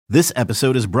This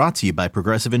episode is brought to you by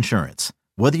Progressive Insurance.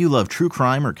 Whether you love true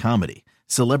crime or comedy,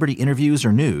 celebrity interviews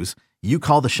or news, you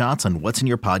call the shots on what's in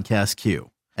your podcast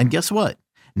queue. And guess what?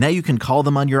 Now you can call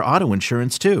them on your auto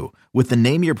insurance too with the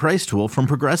Name Your Price tool from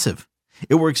Progressive.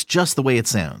 It works just the way it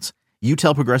sounds. You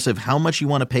tell Progressive how much you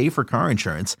want to pay for car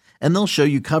insurance, and they'll show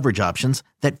you coverage options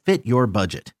that fit your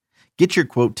budget. Get your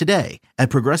quote today at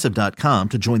Progressive.com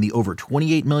to join the over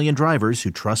 28 million drivers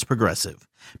who trust Progressive.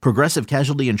 Progressive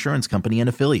Casualty Insurance Company and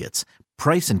Affiliates.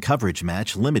 Price and coverage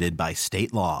match limited by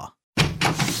state law.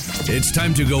 It's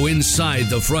time to go inside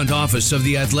the front office of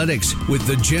the Athletics with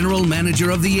the general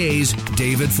manager of the A's,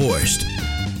 David Forst.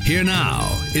 Here now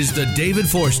is the David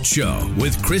Forst Show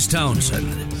with Chris Townsend.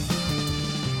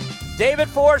 David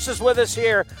Forst is with us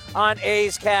here on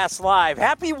A's Cast Live.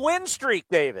 Happy win streak,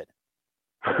 David.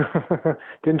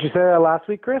 Didn't you say that last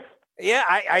week, Chris? Yeah,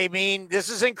 I mean, this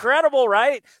is incredible,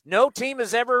 right? No team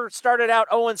has ever started out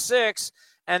 0-6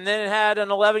 and then had an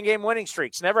 11-game winning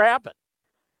streak. It's never happened.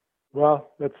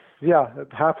 Well,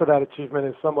 half of that achievement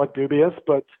is somewhat dubious,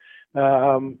 but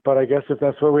I guess if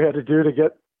that's what we had to do to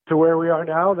get to where we are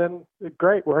now, then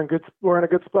great. We're in a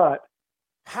good spot.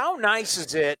 How nice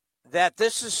is it that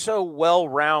this is so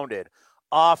well-rounded?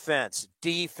 Offense,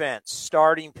 defense,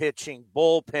 starting pitching,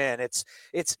 bullpen.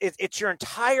 It's your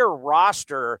entire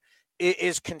roster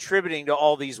is contributing to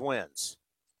all these wins.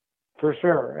 For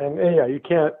sure, and yeah, you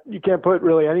can't put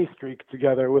really any streak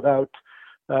together without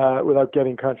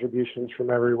getting contributions from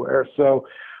everywhere. So,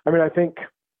 I mean, I think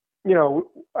we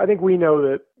know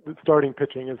that starting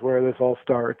pitching is where this all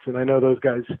starts, and I know those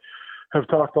guys have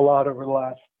talked a lot over the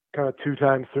last kind of 2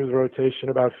 times through the rotation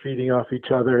about feeding off each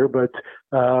other, but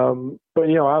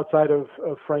outside of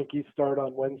Frankie's start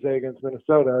on Wednesday against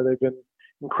Minnesota, they've been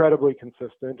incredibly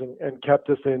consistent and kept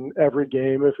us in every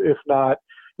game, if not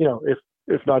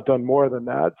done more than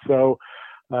that. So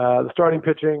the starting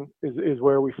pitching is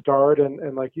where we start,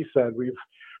 and like you said, we've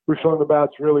shown the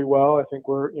bats really well. I think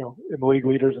we're in the league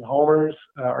leaders in homers.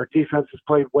 Our defense has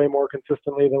played way more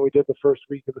consistently than we did the first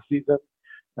week of the season.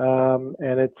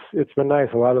 And it's been nice.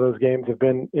 A lot of those games have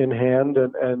been in hand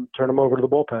and turn them over to the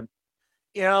bullpen.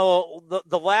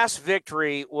 The last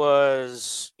victory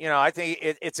was, I think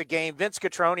it's a game. Vince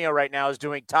Cotroneo right now is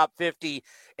doing top 50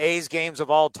 A's games of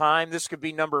all time. This could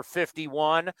be number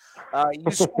 51.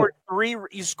 You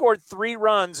scored three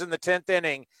runs in the 10th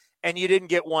inning, and you didn't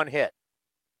get one hit.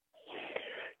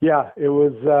 Yeah, it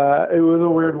was a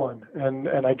weird one.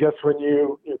 And I guess when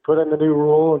you put in the new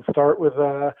rule and start with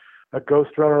a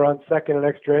ghost runner on second in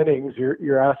extra innings,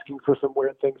 you're asking for some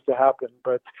weird things to happen.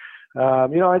 But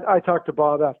I talked to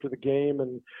Bob after the game,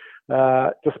 and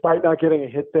despite not getting a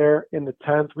hit there in the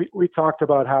 10th, we talked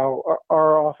about how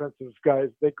our offensive guys,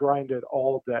 they grinded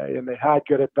all day, and they had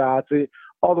good at bats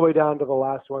all the way down to the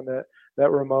last one that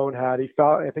Ramon had.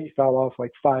 I think he fouled off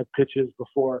like 5 pitches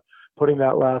before putting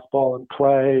that last ball in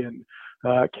play, and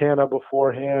Canna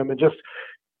before him, and just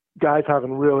guys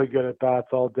having really good at bats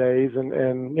all days and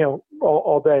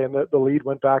all day, and the lead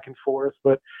went back and forth,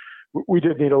 but we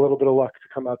did need a little bit of luck to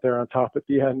come out there on top at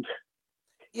the end.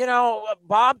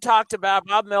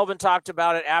 Bob Melvin talked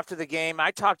about it after the game.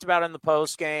 I talked about it in the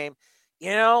post game.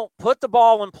 Put the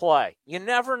ball in play. You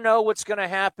never know what's going to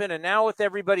happen. And now with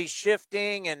everybody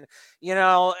shifting and,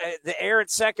 the air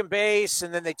at second base,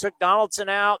 and then they took Donaldson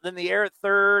out, then the air at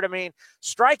third. I mean,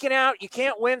 striking out, you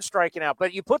can't win striking out.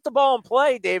 But you put the ball in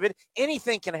play, David,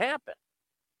 anything can happen.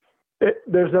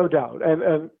 There's no doubt.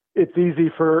 And it's easy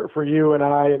for you and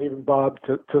I and even Bob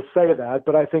to say that.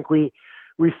 But I think we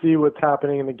see what's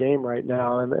happening in the game right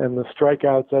now, and the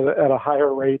strikeouts at a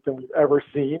higher rate than we've ever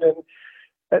seen. And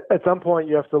at some point,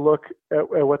 you have to look at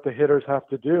what the hitters have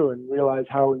to do and realize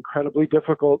how incredibly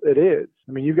difficult it is.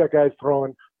 I mean, you've got guys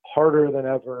throwing harder than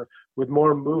ever with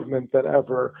more movement than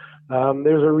ever.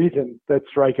 There's a reason that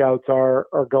strikeouts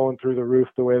are going through the roof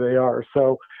the way they are.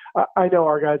 So I know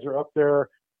our guys are up there,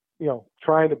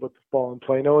 trying to put the ball in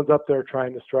play. No one's up there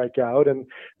trying to strike out, and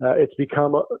it's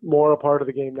become more a part of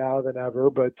the game now than ever.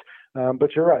 But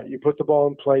you're right. You put the ball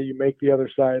in play, you make the other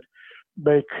side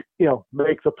make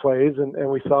the plays, and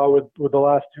we saw with the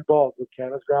last 2 balls with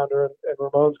Canna's grounder and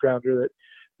Ramon's grounder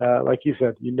that, like you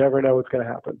said, you never know what's going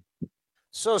to happen.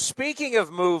 So speaking of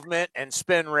movement and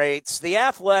spin rates, the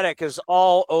Athletic is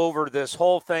all over this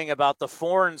whole thing about the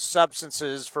foreign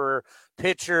substances for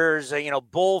pitchers,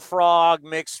 bullfrog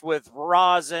mixed with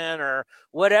rosin or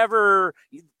whatever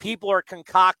people are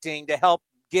concocting to help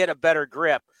get a better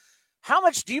grip. How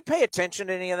much do you pay attention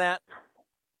to any of that?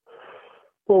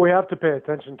 Well, we have to pay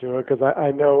attention to it because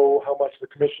I know how much the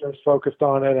commissioner's focused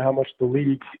on it and how much the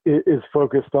league is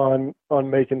focused on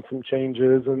making some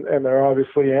changes. And they're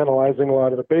obviously analyzing a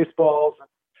lot of the baseballs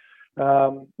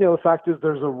The fact is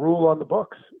there's a rule on the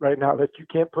books right now that you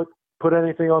can't put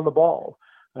anything on the ball.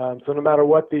 So no matter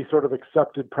what the sort of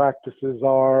accepted practices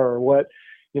are or what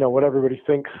everybody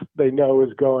thinks they know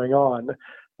is going on,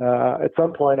 at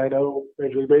some point I know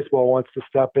Major League Baseball wants to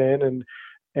step in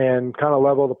and kind of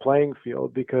level the playing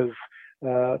field, because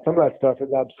some of that stuff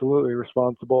is absolutely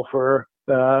responsible for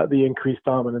the increased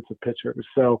dominance of pitchers.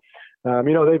 So,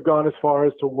 they've gone as far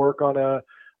as to work on a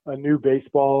new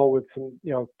baseball with some,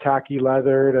 tacky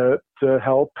leather to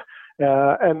help.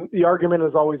 And the argument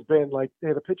has always been like,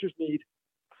 hey, the pitchers need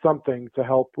something to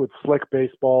help with slick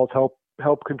baseballs, help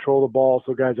control the ball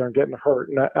so guys aren't getting hurt.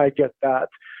 And I get that.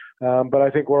 But I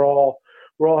think we're all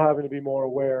having to be more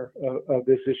aware of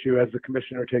this issue as the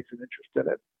commissioner takes an interest in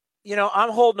it. I'm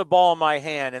holding the ball in my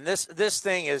hand, and this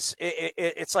thing is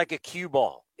it's like a cue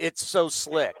ball. It's so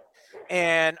slick.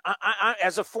 And I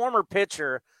as a former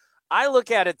pitcher, I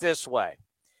look at it this way.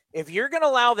 If you're going to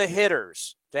allow the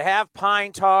hitters to have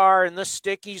pine tar and the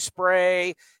sticky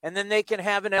spray, and then they can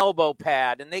have an elbow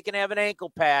pad and they can have an ankle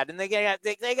pad, and they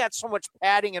got so much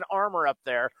padding and armor up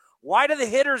there, why do the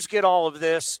hitters get all of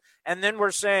this? And then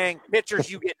we're saying,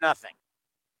 pitchers, you get nothing.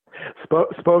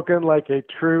 Spoken like a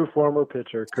true former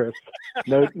pitcher, Chris.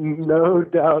 No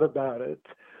doubt about it.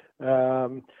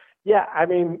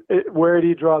 Where do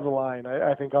you draw the line?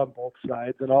 I think on both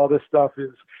sides, and all this stuff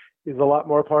is a lot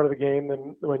more part of the game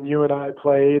than when you and I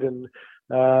played. And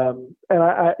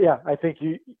I think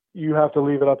you have to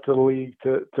leave it up to the league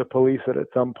to police it at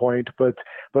some point. But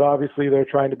obviously they're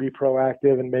trying to be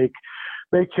proactive and make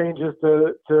changes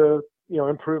to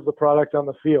improve the product on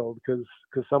the field, because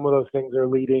some of those things are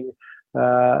leading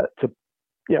to,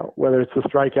 whether it's the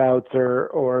strikeouts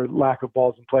or lack of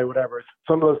balls in play, whatever.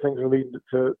 Some of those things are leading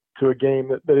to a game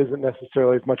that isn't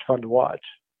necessarily as much fun to watch.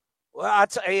 Well, I'll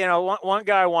tell you, one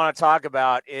guy I want to talk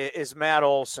about is Matt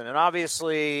Olson. And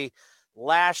obviously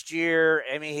last year,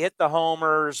 he hit the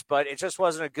homers, but it just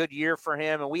wasn't a good year for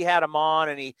him. And we had him on,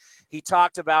 and he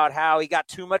talked about how he got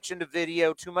too much into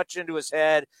video, too much into his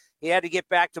head. He had to get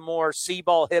back to more see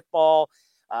ball, hit ball.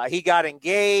 He got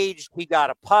engaged. He got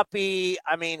a puppy.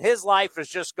 His life is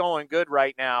just going good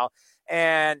right now.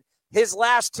 And his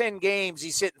last 10 games,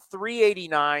 he's hitting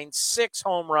 .389, 6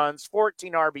 home runs,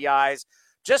 14 RBIs.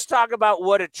 Just talk about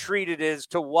what a treat it is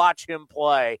to watch him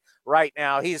play right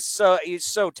now. He's so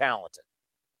talented.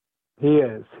 He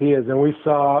is, and we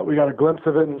got a glimpse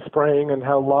of it in spring and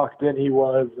how locked in he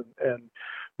was, and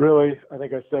really, I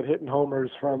think I said hitting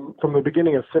homers from the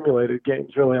beginning of simulated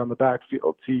games, really on the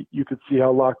backfield. You could see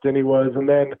how locked in he was, and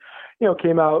then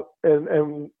came out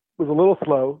and was a little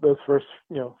slow those first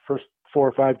 4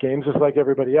 or 5 games, just like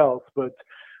everybody else, but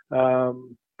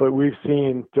we've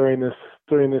seen during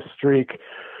this streak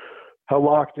how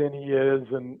locked in he is,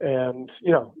 and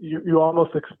you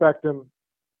almost expect him.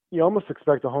 You almost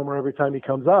expect a homer every time he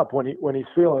comes up when he's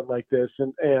feeling like this,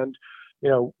 and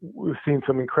we've seen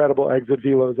some incredible exit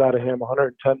velos out of him,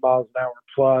 110 miles an hour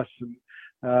plus,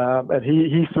 and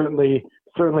he certainly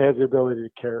has the ability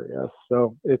to carry us.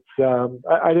 So it's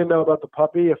I didn't know about the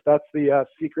puppy. If that's the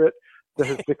secret to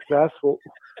his success,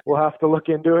 we'll have to look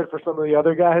into it for some of the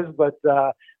other guys, but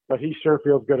he sure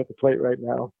feels good at the plate right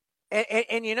now.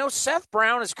 And Seth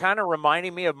Brown is kind of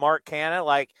reminding me of Mark Canha.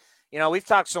 Like, we've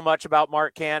talked so much about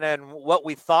Mark Canha and what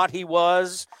we thought he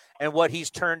was and what he's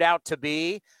turned out to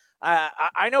be.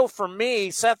 I know for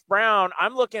me, Seth Brown,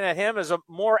 I'm looking at him as a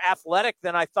more athletic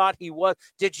than I thought he was.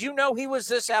 Did you know he was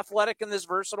this athletic and this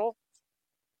versatile?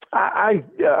 I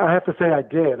have to say I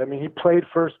did. He played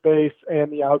first base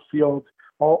and the outfield,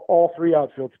 all 3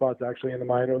 outfield spots actually in the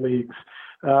minor leagues.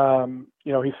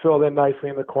 He's filled in nicely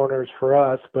in the corners for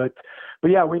us, but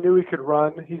yeah, we knew he could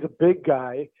run. He's a big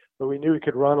guy, but we knew he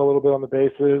could run a little bit on the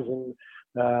bases. And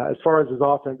as far as his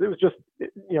offense, it was just,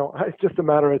 it's just a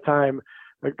matter of time.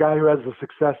 A guy who has the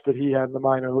success that he had in the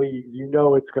minor leagues,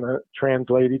 it's going to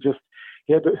translate.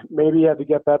 He had to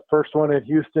get that first one in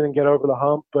Houston and get over the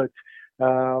hump, but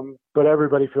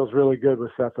everybody feels really good with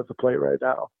Seth at the plate right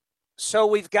now. So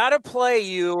we've got to play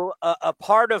you a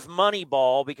part of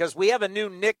Moneyball, because we have a new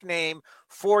nickname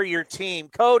for your team.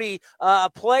 Cody,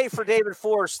 play for David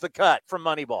Forst, the cut from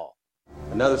Moneyball.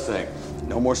 Another thing,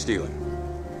 no more stealing.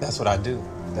 That's what I do.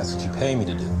 That's what you pay me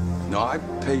to do. No, I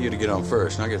pay you to get on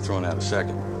first, and I get thrown out a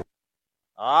second.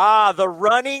 The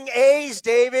running A's,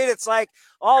 David. It's like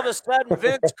all of a sudden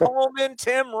Vince Coleman,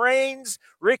 Tim Raines,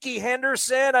 Ricky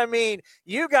Henderson.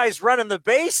 You guys running the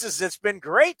bases. It's been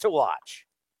great to watch.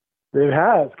 It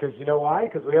has, because you know why?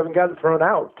 Because we haven't gotten thrown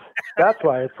out. That's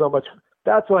why it's so much.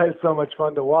 That's why it's so much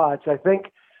fun to watch. I think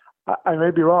I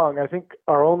may be wrong. I think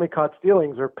our only caught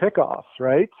stealings are pickoffs,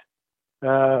 right?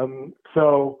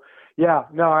 So Yeah,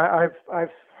 no, I've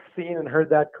seen and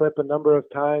heard that clip a number of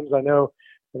times. I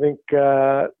think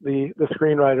the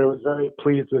screenwriter was very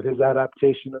pleased with his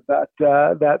adaptation of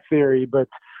that theory. But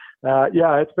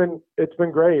yeah, it's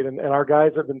been great, and our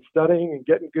guys have been studying and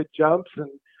getting good jumps, and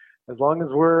as long as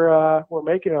we're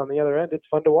making it on the other end, it's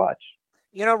fun to watch.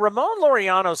 Ramon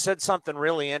Laureano said something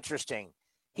really interesting.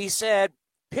 He said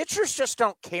pitchers just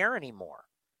don't care anymore.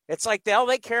 It's like all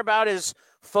they care about is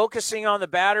focusing on the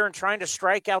batter and trying to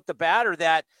strike out the batter.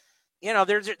 That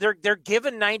they're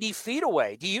giving 90 feet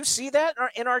away. Do you see that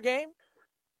in our game?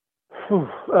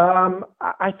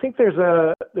 I think there's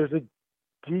a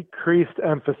decreased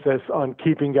emphasis on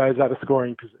keeping guys out of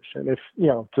scoring position. If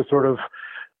to sort of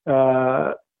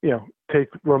take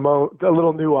a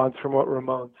little nuance from what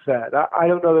Ramon said. I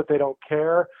don't know that they don't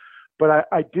care, but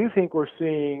I do think we're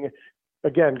seeing,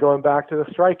 again, going back to the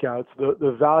strikeouts,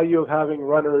 the value of having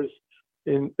runners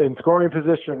in scoring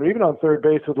position or even on third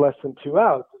base with less than 2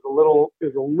 outs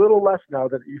is a little less now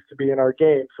than it used to be in our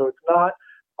game. So it's not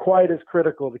quite as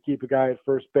critical to keep a guy at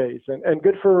first base. And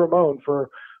good for Ramon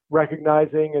for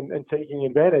recognizing and taking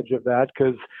advantage of that,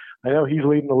 because I know he's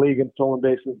leading the league in stolen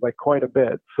bases by quite a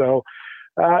bit. So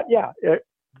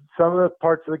some of the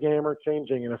parts of the game are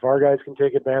changing, and if our guys can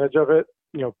take advantage of it,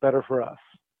 better for us.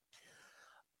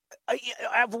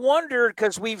 I've wondered,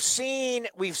 because we've seen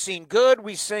good,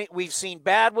 we've seen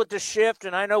bad with the shift,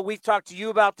 and I know we've talked to you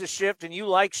about the shift, and you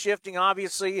like shifting.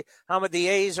 Obviously, how the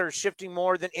A's are shifting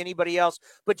more than anybody else.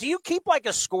 But do you keep like a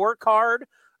scorecard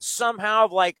somehow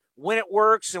of like when it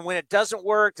works and when it doesn't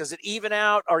work? Does it even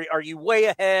out? Are you way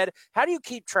ahead? How do you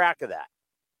keep track of that?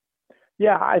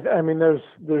 Yeah, I mean, there's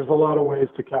a lot of ways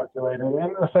to calculate it,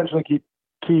 and essentially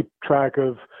keep track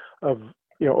of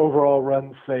overall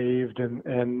runs saved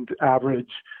and average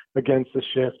against the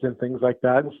shift and things like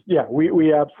that. And yeah,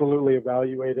 we absolutely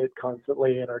evaluate it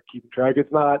constantly and are keeping track.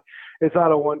 It's not a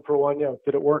 1-for-1.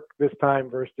 Did it work this time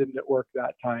versus didn't it work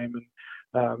that time?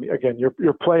 And again,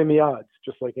 you're playing the odds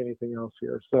just like anything else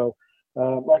here. So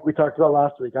like we talked about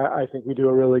last week, I think we do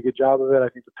a really good job of it. I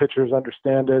think the pitchers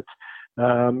understand it.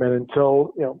 And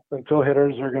until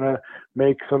hitters are going to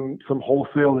make some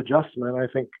wholesale adjustment, I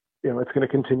think it's going to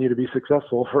continue to be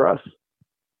successful for us.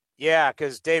 Yeah,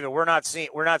 because David, we're not seeing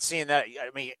that.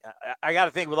 I mean, I got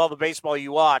to think with all the baseball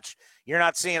you watch, you're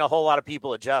not seeing a whole lot of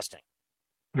people adjusting.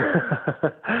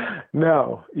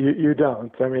 No, you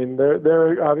don't. I mean,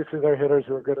 they're obviously they're hitters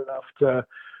who are good enough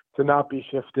to not be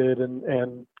shifted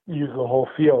and use the whole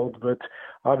field. But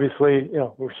obviously,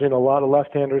 we're seeing a lot of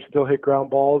left-handers still hit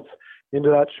ground balls into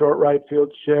that short right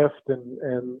field shift,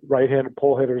 and right-handed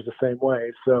pull hitters the same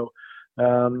way. So, they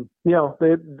have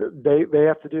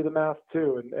to do the math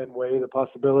too and weigh the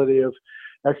possibility of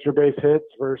extra base hits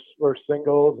versus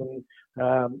singles,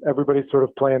 and everybody's sort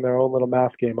of playing their own little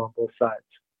math game on both sides.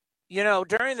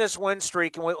 During this win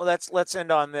streak, and let's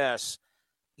end on this.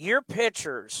 Your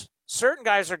pitchers, certain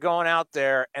guys are going out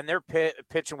there and they're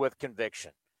pitching with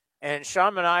conviction. And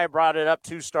Sean Manaea brought it up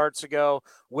 2 starts ago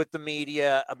with the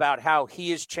media about how he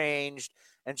has changed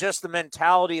and just the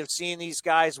mentality of seeing these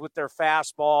guys with their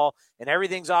fastball and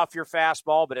everything's off your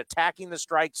fastball, but attacking the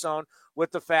strike zone with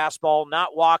the fastball,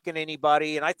 not walking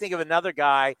anybody. And I think of another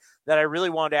guy that I really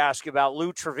wanted to ask you about,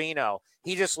 Lou Trevino.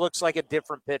 He just looks like a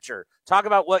different pitcher. Talk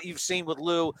about what you've seen with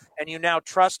Lou, and you now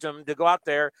trust him to go out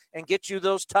there and get you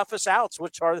those toughest outs,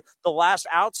 which are the last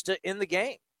outs to end the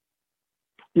game.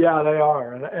 Yeah, they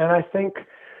are. And I think,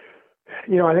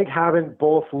 I think having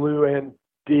both Lou and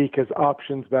Deke as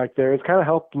options back there has kind of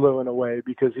helped Lou in a way,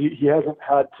 because he hasn't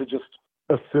had to just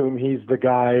assume he's the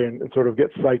guy and sort of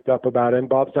get psyched up about it. And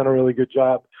Bob's done a really good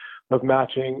job of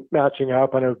matching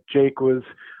up. I know Jake was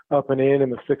up and in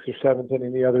the 6th or 7th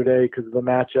inning the other day because of the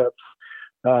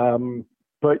matchups.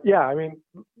 But yeah, I mean,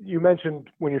 you mentioned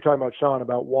when you're talking about Sean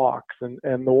about walks, and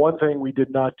the one thing we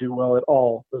did not do well at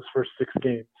all those first 6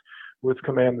 games was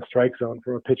command the strike zone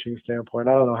from a pitching standpoint.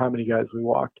 I don't know how many guys we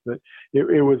walked, but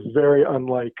it was very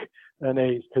unlike an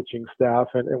A's pitching staff.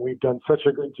 And we've done such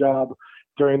a good job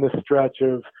during this stretch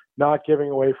of not giving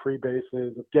away free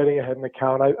bases, of getting ahead in the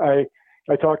count.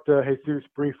 I talked to Jesus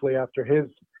briefly after his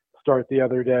start the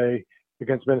other day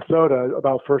against Minnesota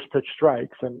about first pitch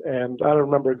strikes. And I don't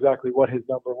remember exactly what his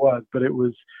number was, but it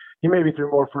was, he maybe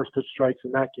threw more first pitch strikes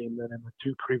in that game than in the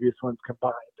 2 previous ones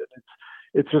combined. And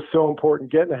it's just so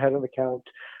important getting ahead of the count.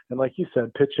 And like you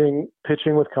said, pitching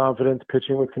with confidence,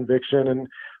 pitching with conviction. And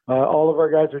all of our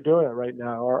guys are doing it right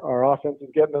now. Our offense is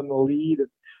getting in the lead. And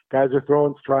guys are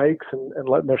throwing strikes and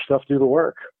letting their stuff do the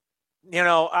work.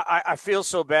 I feel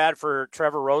so bad for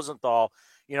Trevor Rosenthal.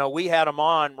 We had him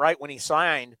on right when he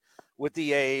signed with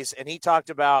the A's, and he talked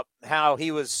about how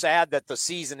he was sad that the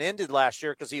season ended last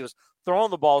year because he was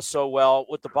throwing the ball so well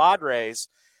with the Padres.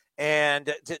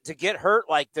 And to get hurt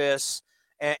like this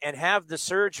and have the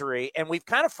surgery, and we've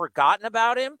kind of forgotten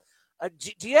about him.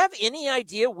 Do you have any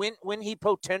idea when he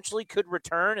potentially could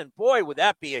return? And boy, would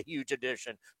that be a huge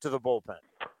addition to the bullpen.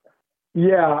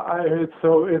 Yeah, it's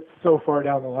so far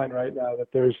down the line right now that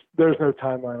there's no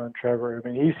timeline on Trevor. I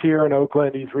mean, he's here in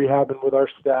Oakland. He's rehabbing with our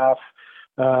staff.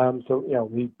 So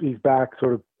he's back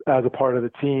sort of as a part of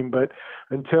the team. But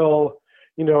until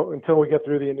we get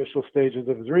through the initial stages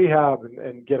of his rehab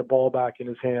and get a ball back in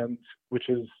his hands, which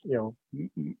is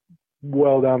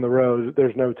well down the road,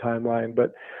 there's no timeline.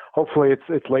 But hopefully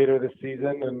it's later this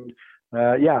season, and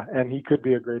and he could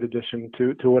be a great addition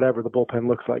to whatever the bullpen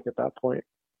looks like at that point.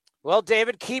 Well,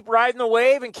 David, keep riding the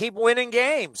wave and keep winning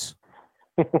games.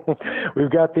 We've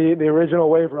got the original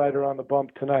wave rider on the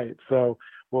bump tonight, so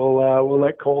we'll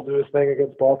let Cole do his thing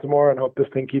against Baltimore and hope this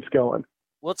thing keeps going.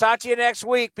 We'll talk to you next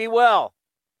week. Be well.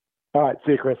 All right,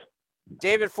 see you, Chris.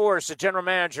 David Forst, the general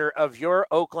manager of your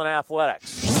Oakland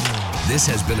Athletics. This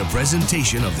has been a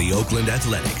presentation of the Oakland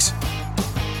Athletics.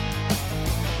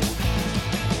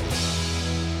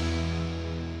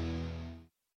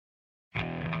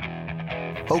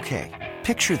 Okay,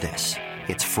 picture this.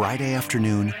 It's Friday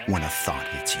afternoon when a thought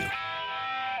hits you.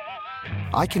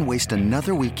 I can waste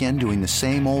another weekend doing the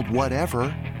same old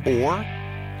whatever, or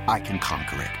I can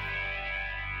conquer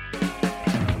it.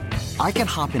 I can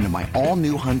hop into my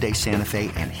all-new Hyundai Santa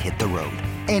Fe and hit the road.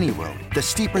 Any road. The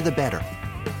steeper, the better.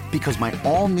 Because my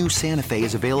all-new Santa Fe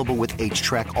is available with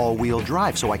H-Track all-wheel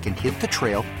drive, so I can hit the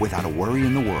trail without a worry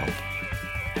in the world.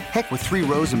 Heck, with 3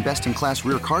 rows and best-in-class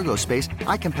rear cargo space,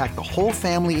 I can pack the whole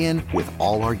family in with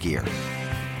all our gear.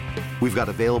 We've got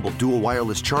available dual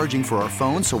wireless charging for our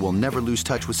phones, so we'll never lose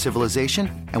touch with civilization,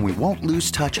 and we won't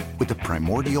lose touch with the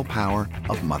primordial power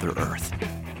of Mother Earth.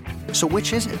 So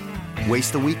which is it?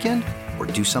 Waste the weekend or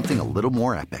do something a little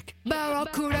more epic?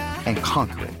 And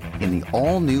conquer it in the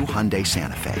all-new Hyundai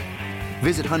Santa Fe.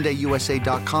 Visit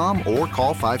HyundaiUSA.com or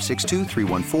call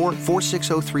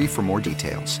 562-314-4603 for more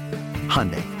details.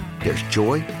 Hyundai, there's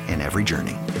joy in every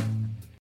journey.